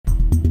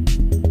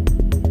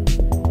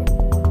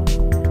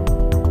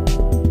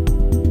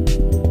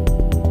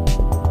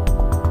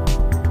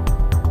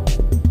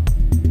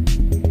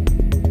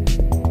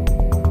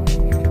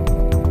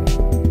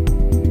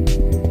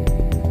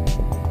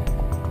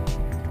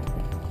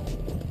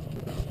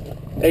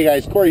Hey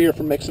guys, Corey here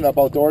from Mixin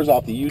Outdoors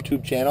off the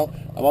YouTube channel.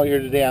 I'm out here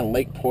today on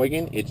Lake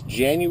Poygan. It's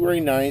January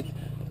 9th.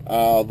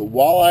 The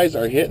walleyes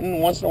are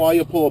hitting. Once in a while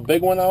you'll pull a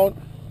big one out.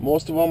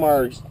 Most of them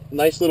are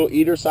nice little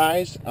eater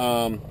size.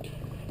 Crappies,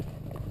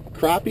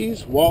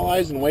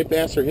 walleyes, and white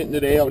bass are hitting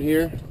today out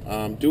here.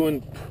 Doing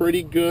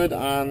pretty good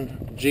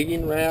on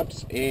jigging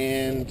wraps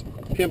and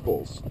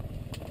pimples.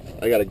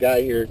 I got a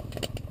guy here,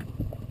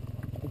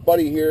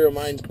 buddy here of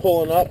mine's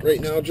pulling up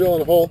right now,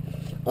 drilling a hole.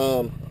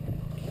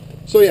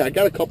 So yeah, I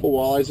got a couple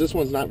walleyes. This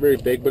one's not very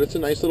big, but it's a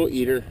nice little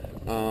eater.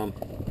 I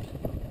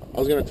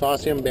was going to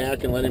toss him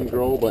back and let him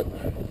grow, but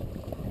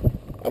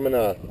I'm going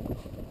to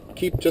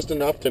keep just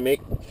enough to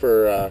make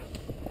for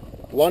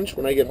lunch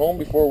when I get home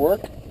before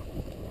work.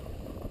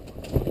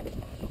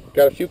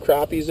 Got a few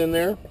crappies in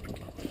there.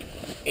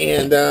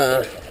 And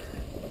I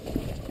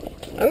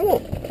don't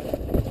know.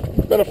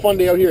 It's been a fun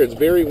day out here. It's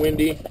very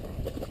windy.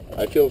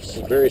 I feel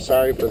very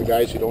sorry for the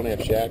guys who don't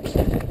have shacks.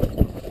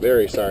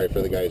 Very sorry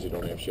for the guys who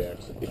don't have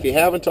shacks. If you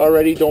haven't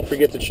already, don't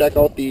forget to check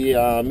out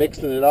the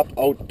Mixing It Up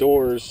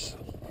Outdoors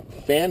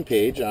fan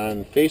page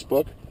on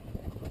Facebook.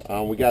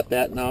 We got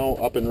that now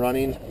up and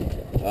running.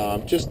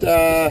 Just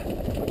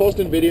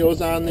posting videos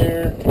on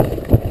there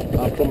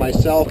from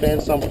myself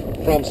and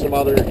from some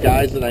other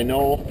guys that I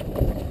know.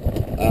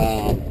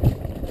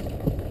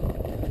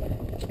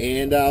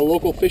 And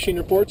local fishing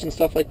reports and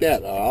stuff like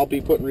that. I'll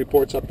be putting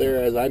reports up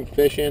there as I'm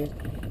fishing.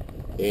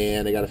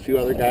 And I got a few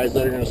other guys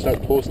that are going to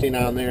start posting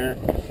on there.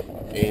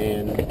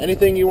 And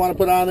anything you want to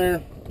put on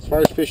there, as far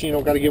as fishing, you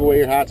don't got to give away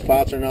your hot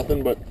spots or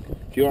nothing. But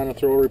if you want to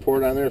throw a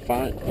report on there,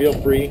 fine, feel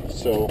free.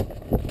 So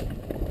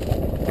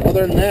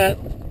other than that,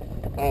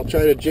 I'll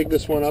try to jig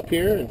this one up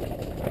here and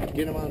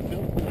get him on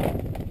film.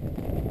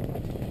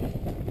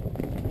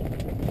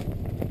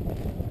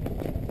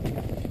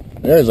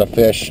 There's a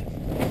fish.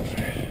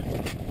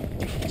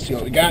 Let's see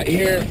what we got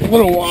here. A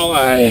little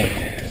walleye.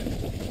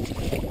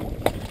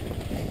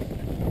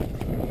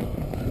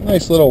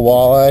 Nice little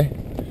walleye.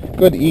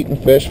 Good eating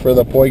fish for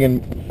the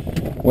Poygan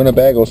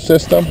Winnebago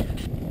system.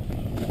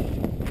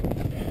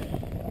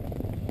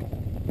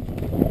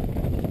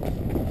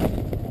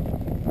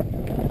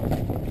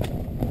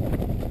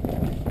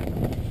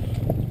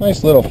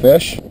 Nice little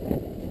fish.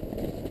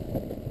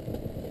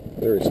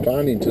 They're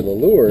responding to the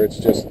lure. It's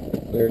just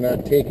they're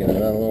not taking it. I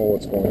don't know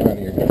what's going on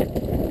here.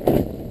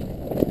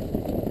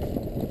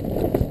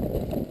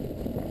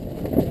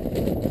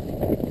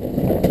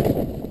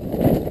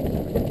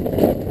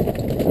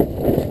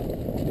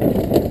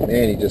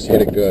 Man, he just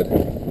hit it good.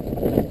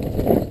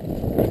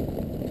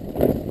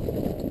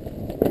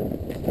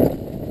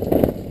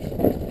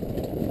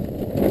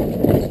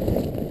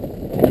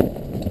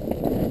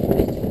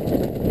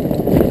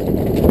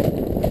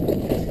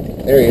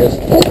 There he is.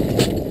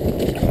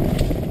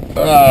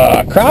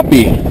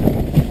 Crappie.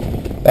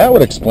 That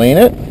would explain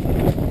it.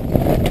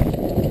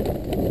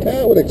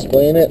 That would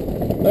explain it.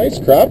 Nice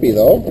crappie,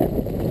 though.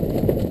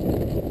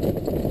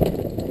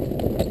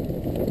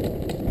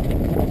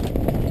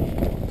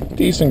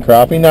 Decent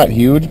crappie, not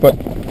huge, but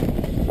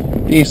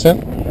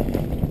decent.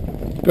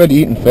 Good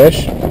eating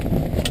fish. I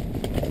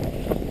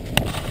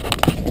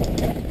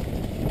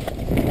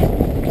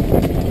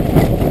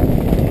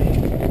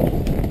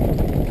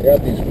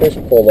got these fish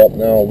pulled up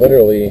now.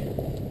 Literally,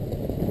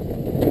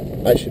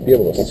 I should be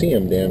able to see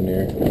them damn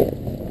near.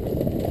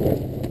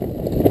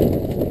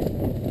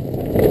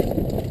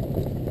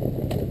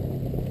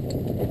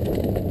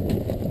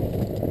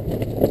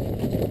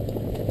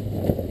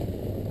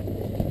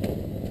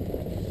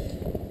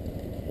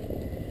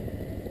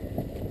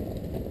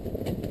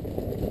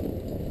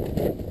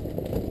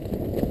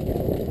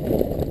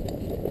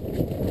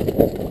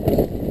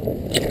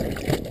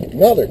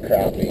 Another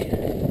crappie.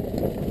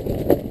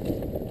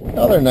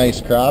 Another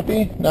nice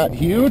crappie. Not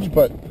huge,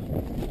 but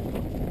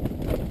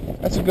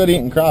that's a good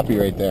eating crappie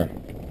right there.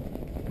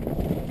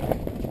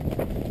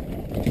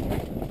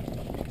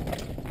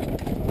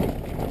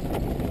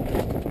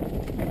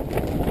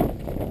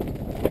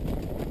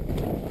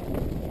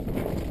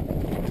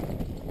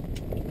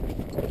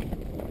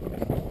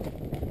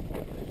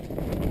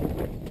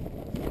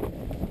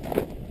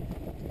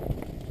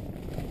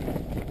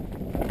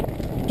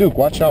 Duke,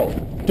 watch out.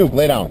 Duke,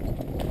 lay down.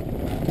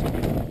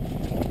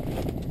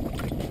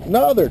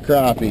 Another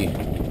crappie.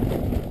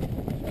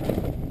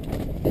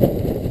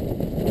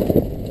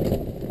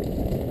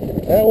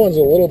 That one's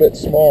a little bit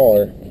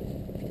smaller. A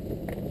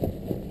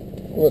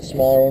little bit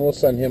smaller one. We'll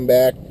send him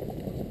back.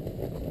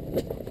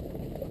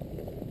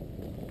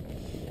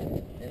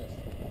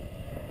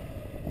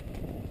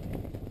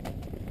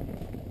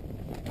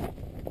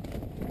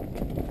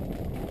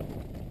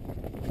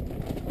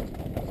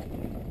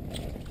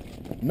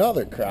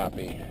 Another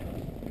crappie.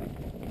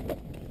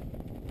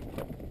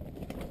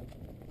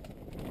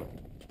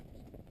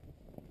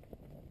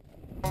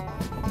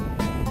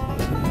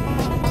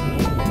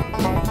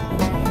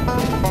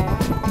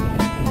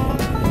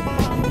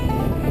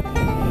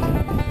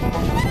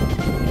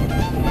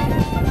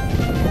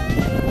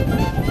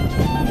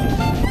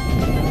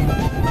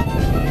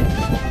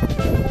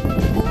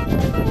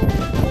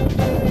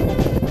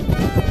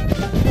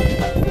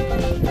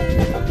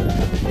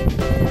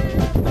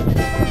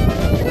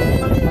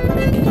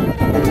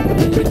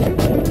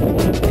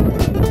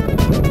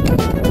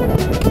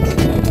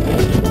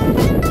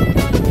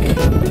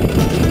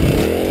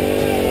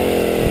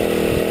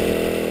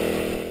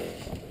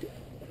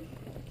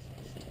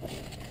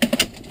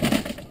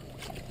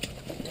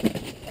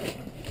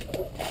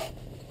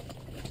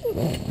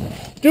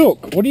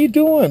 What are you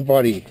doing,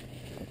 buddy?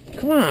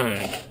 Come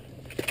on.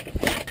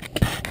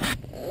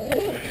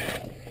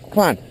 Come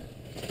on.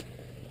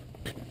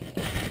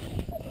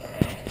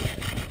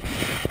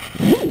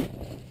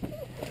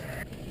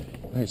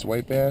 Nice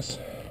white bass.